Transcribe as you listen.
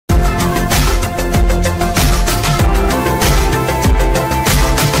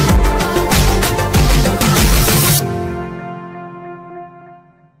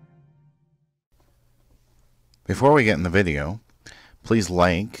Before we get in the video, please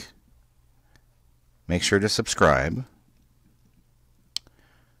like, make sure to subscribe,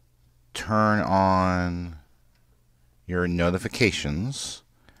 turn on your notifications,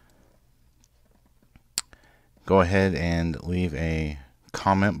 go ahead and leave a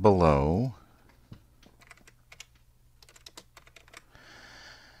comment below,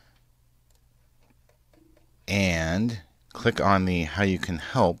 and click on the How You Can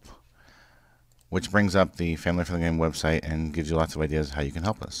Help, which brings up the Family Friendly Game website and gives you lots of ideas how you can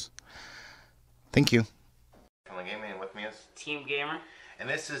help us. Thank you. Family Gaming, and with me is Team Gamer. And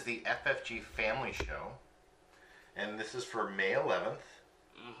this is the FFG Family Show. And this is for May 11th,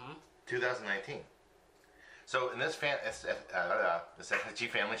 2019. So in this FFG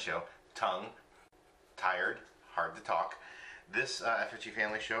Family Show, tongue, tired, hard to talk. This FFG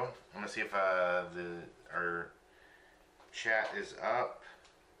Family Show, I'm going to see if our chat is up.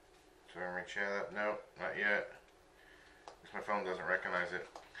 Sorry, my chat up? No, not yet. My phone doesn't recognize it.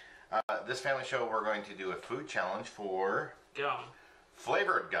 This family show, we're going to do a food challenge for Gum.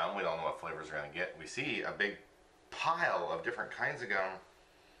 Flavored gum. We don't know what flavors we're going to get. We see a big pile of different kinds of gum.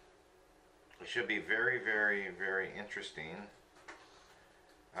 It should be very, very, very interesting.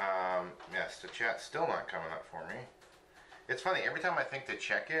 Yes, the chat's still not coming up for me. It's funny, every time I think to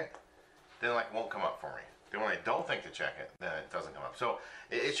check it, then like won't come up for me. Then when I don't think to check it, then it doesn't come up. So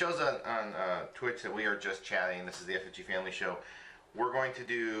it shows on Twitch that we are just chatting. This is the FFG Family Show. We're going to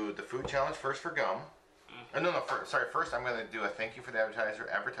do the food challenge first for gum. First I'm going to do a thank you for the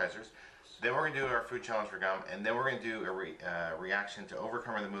advertisers. Then we're going to do our food challenge for gum. And then we're going to do a reaction to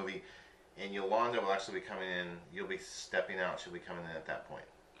Overcomer the movie. And Yolanda will actually be coming in. You'll be stepping out. She'll be coming in at that point.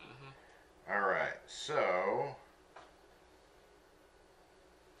 Alright, so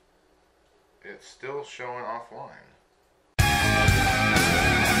it's still showing offline.